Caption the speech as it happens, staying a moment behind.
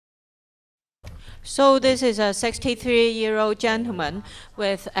So this is a 63-year-old gentleman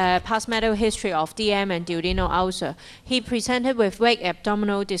with a past medical history of DM and duodenal ulcer. He presented with vague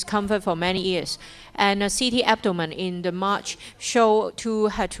abdominal discomfort for many years, and a CT abdomen in the March showed 2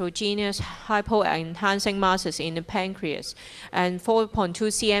 heterogeneous hypo-enhancing masses in the pancreas, and 4.2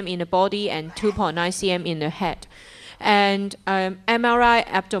 cm in the body and 2.9 cm in the head. And MRI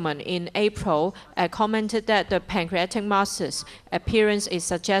abdomen in April commented that the pancreatic masses appearance is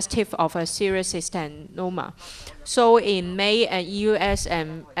suggestive of a serous cystadenoma. So in May, an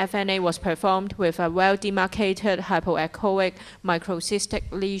EUS-RFA was performed with a well-demarcated hypoechoic microcystic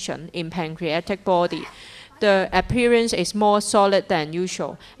lesion in pancreatic body. The appearance is more solid than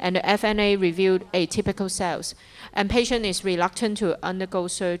usual, and the FNA revealed atypical cells, and patient is reluctant to undergo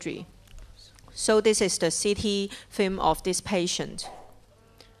surgery. So this is the CT film of this patient.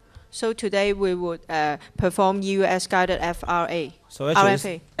 So today we would perform EUS-guided FRA. So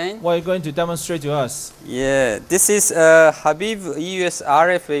actually, RFA. what are you going to demonstrate to us? Yeah, this is Habib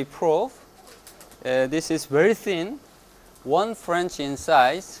EUS-RFA probe. This is very thin, 1 French in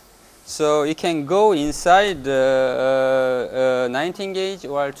size. So it can go inside the 19 gauge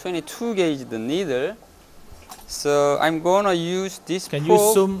or 22 gauge the needle. So I'm going to use this Can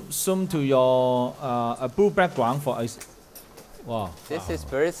probe. you zoom to your a blue background for us? Wow. This is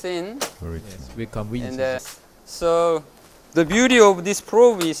very thin. Very Yes, we convenient. And so the beauty of this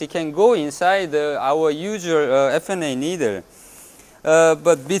probe is it can go inside our usual FNA needle.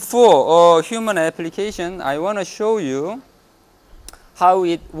 But before human application, I want to show you how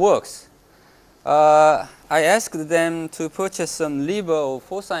it works. I asked them to purchase some liver or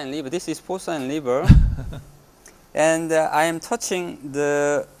porcine liver. This is porcine liver. And I am touching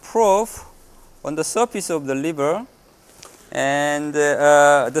the probe on the surface of the liver, and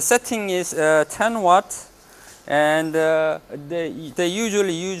the setting is 10 watts, and they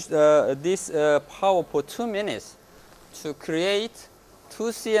usually use this power for 2 minutes to create 2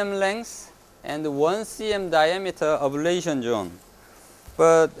 cm length and 1 cm diameter ablation zone.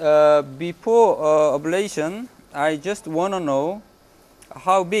 But before ablation, I just want to know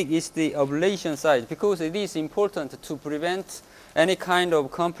how big is the ablation size, because it is important to prevent any kind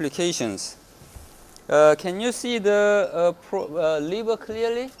of complications. Can you see the liver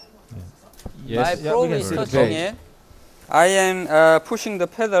clearly? Yes. My probe is touching it. I am pushing the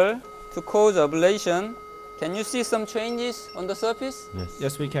pedal to cause ablation. Can you see some changes on the surface? Yes.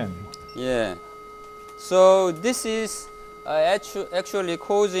 Yes, we can. Yeah. So this is actually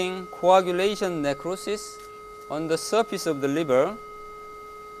causing coagulation necrosis on the surface of the liver.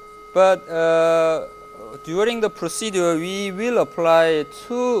 But during the procedure, we will apply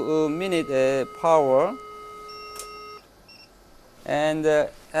 2 minute power. And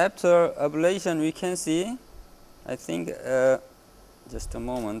after ablation, we can see, I think, just a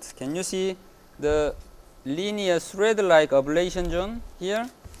moment. Can you see the linear thread-like ablation zone here?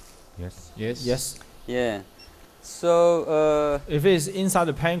 Yes. Yes. Yes. Yeah. So If it's inside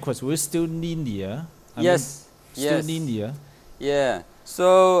the pancreas, we're still linear. yes. Still Yes. linear. Yeah.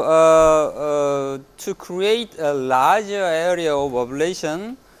 So to create a larger area of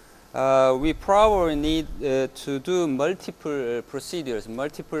ablation, we probably need to do multiple procedures,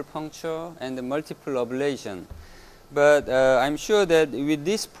 multiple puncture and multiple ablation. But I'm sure that with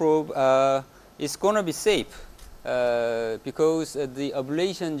this probe, it's going to be safe because the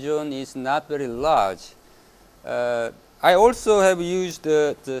ablation zone is not very large. I also have used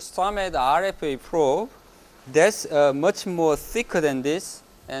the STARMED RFA probe. That's much more thicker than this,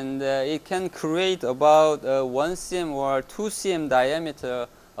 and it can create about 1 cm or 2 cm diameter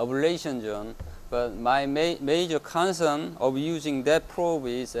ablation zone. But my major concern of using that probe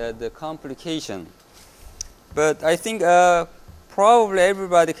is the complication. But I think probably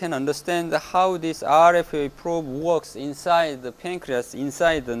everybody can understand how this RFA probe works inside the pancreas,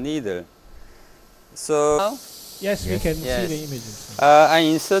 inside the needle. So Yes, we can Yes. see the images. I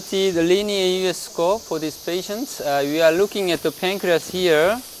inserted the linear EUS scope for this patient. We are looking at the pancreas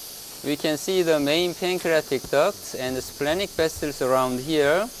here. We can see the main pancreatic duct and the splenic vessels around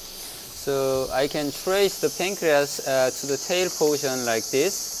here. So I can trace the pancreas to the tail portion like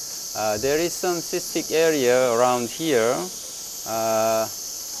this. There is some cystic area around here.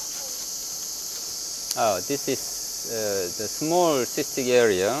 This is the small cystic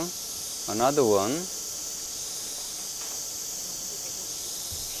area. Another one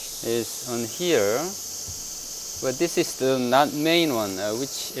is on here, but this is the not main one,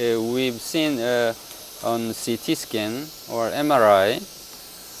 which we've seen on CT scan or MRI.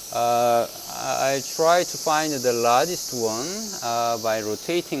 I try to find the largest one by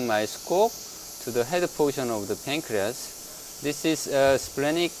rotating my scope to the head portion of the pancreas. This is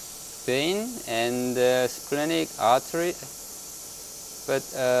splenic vein and splenic artery, but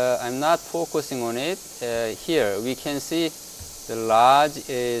I'm not focusing on it. Here we can see the large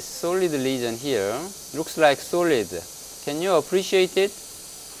solid lesion here. Looks like solid. Can you appreciate it?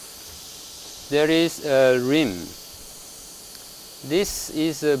 There is a rim. This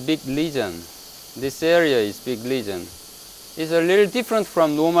is a big lesion. This area is big lesion. It's a little different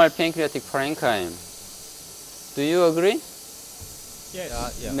from normal pancreatic parenchyma. Do you agree?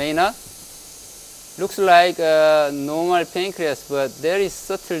 Yes. Yeah. May not? Looks like normal pancreas, but there is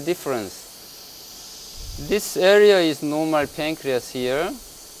subtle difference. This area is normal pancreas here,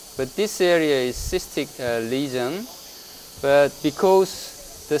 but this area is cystic lesion. But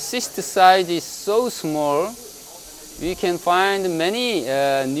because the cyst size is so small, we can find many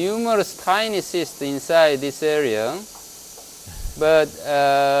numerous tiny cysts inside this area. But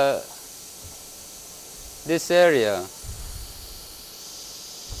this area,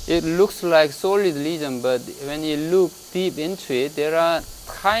 it looks like solid lesion, but when you look deep into it, there are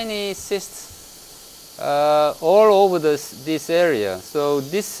tiny cysts all over this area. So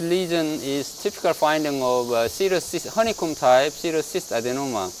this lesion is typical finding of serous honeycomb type serous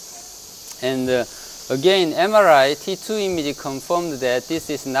cystadenoma. And again, MRI T2 image confirmed that this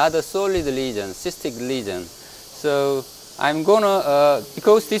is not a solid lesion, cystic lesion. So I'm gonna,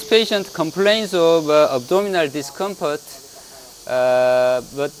 because this patient complains of abdominal discomfort,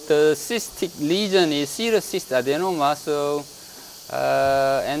 but the cystic lesion is serous cystadenoma, so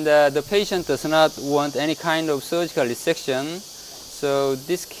and the patient does not want any kind of surgical resection. So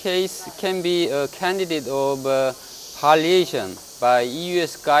this case can be a candidate of palliation by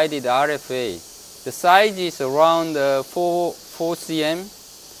EUS guided RFA. The size is around 4 cm.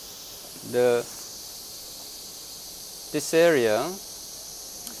 This area.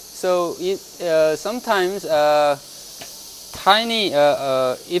 So it sometimes tiny,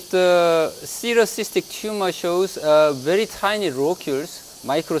 if the serous cystic tumor shows very tiny locules,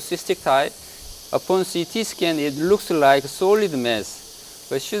 microcystic type, upon CT scan it looks like solid mass,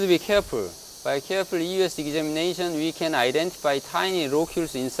 but should be careful. By careful EUS examination, we can identify tiny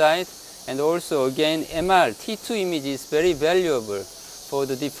locules inside, and also again MR T2 image is very valuable for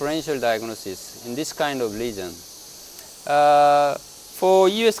the differential diagnosis in this kind of lesion. For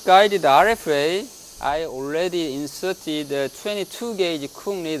EUS guided RFA, I already inserted a 22 gauge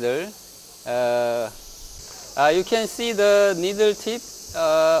Cook needle. You can see the needle tip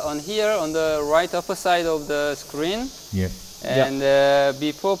on here on the right upper side of the screen. Yeah. And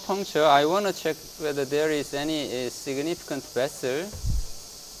before puncture, I want to check whether there is any significant vessel.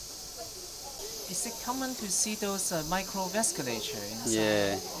 Is it common to see those microvasculature inside?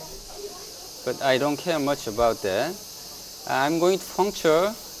 Yeah, but I don't care much about that. I'm going to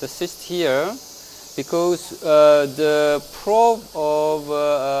puncture the cyst here because the probe of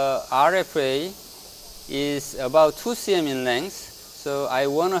RFA is about 2 cm in length, so I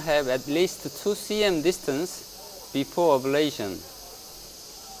want to have at least 2 cm distance before ablation.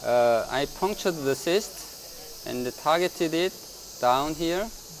 I punctured the cyst and targeted it down here.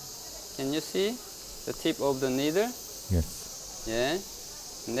 Can you see the tip of the needle? Yes. Yeah.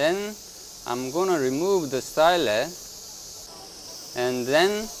 And then I'm going to remove the stylet, and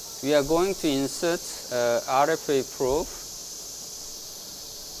then we are going to insert RFA probe.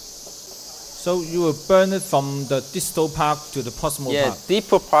 So you will burn it from the distal part to the proximal Yeah, part?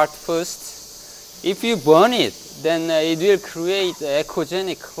 deeper part first. If you burn it, then it will create an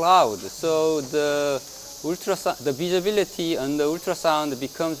echogenic cloud. So the visibility on the ultrasound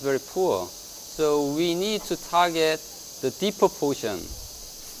becomes very poor. So we need to target the deeper portion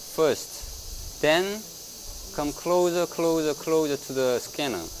first. Then come closer, closer, closer to the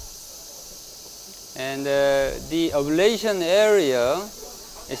scanner. And the ablation area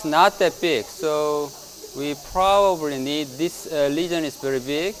is not that big, so we probably need, this lesion is very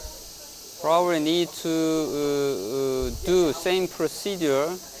big, probably need to do same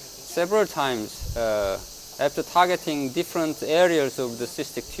procedure several times after targeting different areas of the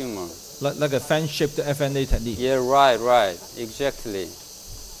cystic tumor. Like a fan-shaped FNA technique? Yeah, right, exactly.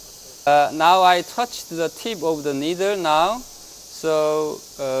 Now I touched the tip of the needle now. So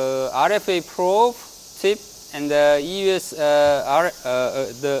RFA probe tip and the EUS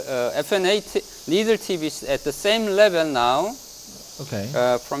the FNA needle tip is at the same level now. Okay.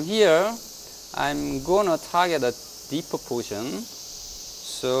 From here, I'm gonna target a deeper portion.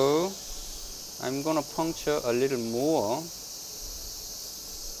 So I'm gonna puncture a little more,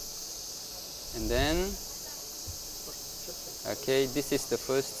 and then okay, this is the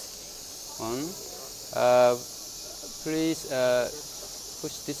first one. Please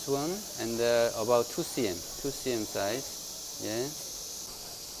push this one, and about 2 cm size, yeah.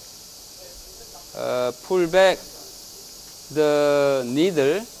 pull back the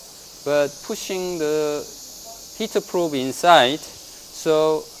needle, but pushing the heater probe inside.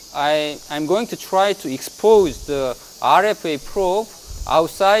 So I'm going to try to expose the RFA probe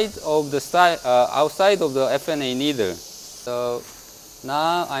outside of the FNA needle. So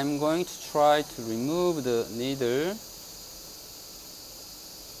now I'm going to try to remove the needle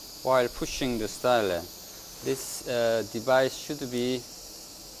while pushing the stylet. This device should be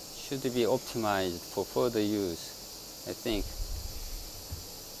optimized for further use, I think.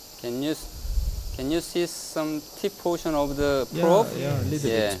 Can you see some tip portion of the probe? Yeah, a little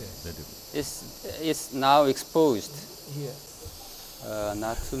bit. It's now exposed. Here.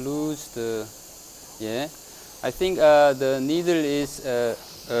 Not to lose the, I think the needle is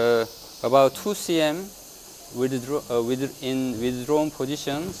about 2 cm in withdrawn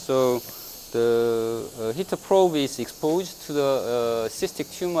position. So the heater probe is exposed to the cystic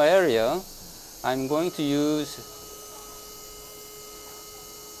tumor area. I'm going to use,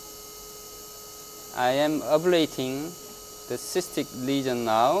 I am ablating the cystic lesion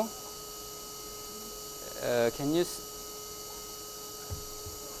now. Can you?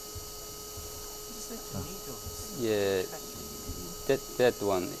 Yeah, that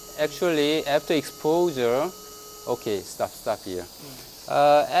one. Actually, after exposure, okay, stop here.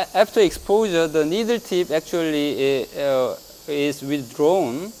 After exposure, the needle tip actually is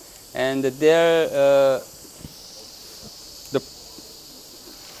withdrawn, and there the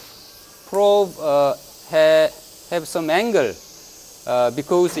probe have some angle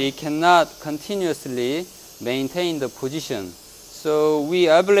because it cannot continuously maintain the position. So we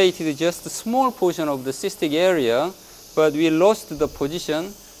ablated just a small portion of the cystic area, but we lost the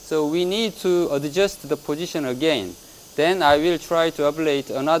position. So we need to adjust the position again. Then I will try to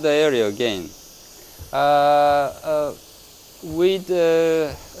ablate another area again. With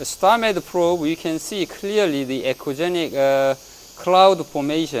a StarMed probe, you can see clearly the echogenic cloud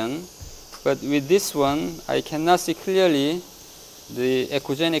formation. But with this one, I cannot see clearly the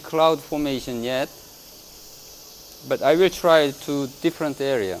echogenic cloud formation yet. But I will try to different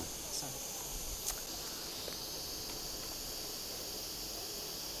area.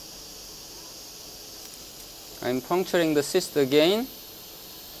 I'm puncturing the cyst again.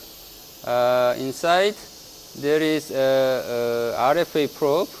 Inside there is a RFA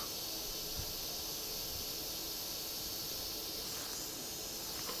probe.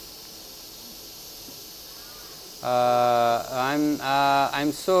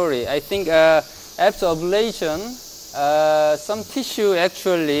 I'm sorry. I think after ablation, some tissue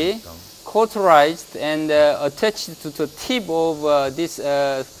actually cauterized and attached to the tip of this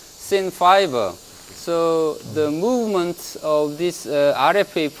thin fiber. So the movement of this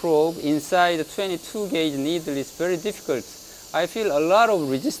RFA probe inside the 22 gauge needle is very difficult. I feel a lot of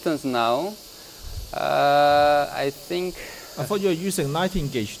resistance now. I think. I thought you were using 19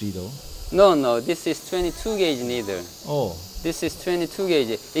 gauge needle. No, this is 22 gauge needle. Oh. This is 22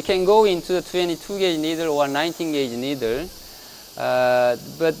 gauge. It can go into the 22 gauge needle or 19 gauge needle.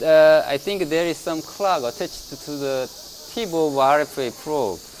 But I think there is some clog attached to the tip of RFA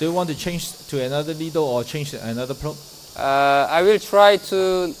probe. Do you want to change to another needle or change to another probe? I will try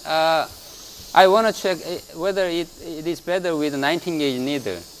to, I want to check whether it is better with a 19 gauge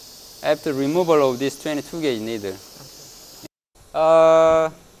needle after removal of this 22 gauge needle.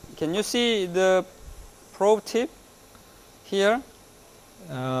 Can you see the probe tip here?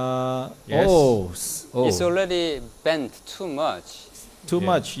 Yes. Oh. It's already bent too much. Too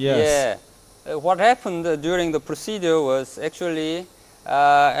much, yes. Yeah. What happened during the procedure was actually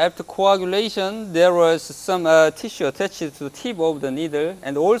after coagulation, there was some tissue attached to the tip of the needle,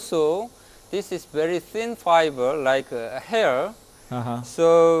 and also this is very thin fiber like hair.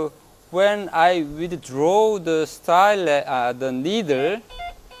 So when I withdraw the the needle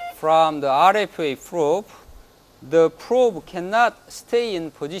from the RFA probe, the probe cannot stay in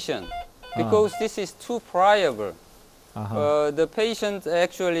position because this is too pliable. The patient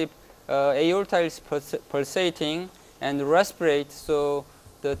actually aorta is pulsating and respirate, so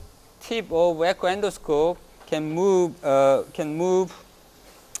the tip of echo endoscope can move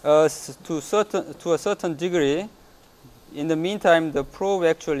to a certain degree. In the meantime, the probe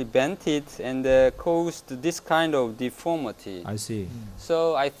actually bent it and caused this kind of deformity. I see.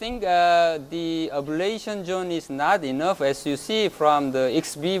 So I think the ablation zone is not enough, as you see from the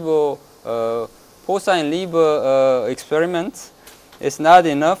ex-vivo porcine liver experiment. It's not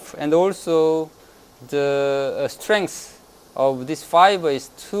enough, and also the strength of this fiber is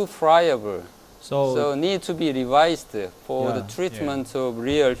too friable. So need to be revised for the Yeah, treatment of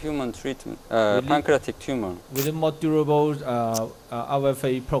real human treatment, Really? pancreatic tumor. With a more durable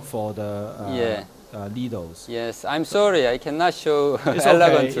RFA probe for the Yeah. needles. Yes, I'm sorry, I cannot show It's okay.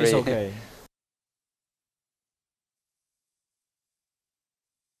 elegantly. It's okay.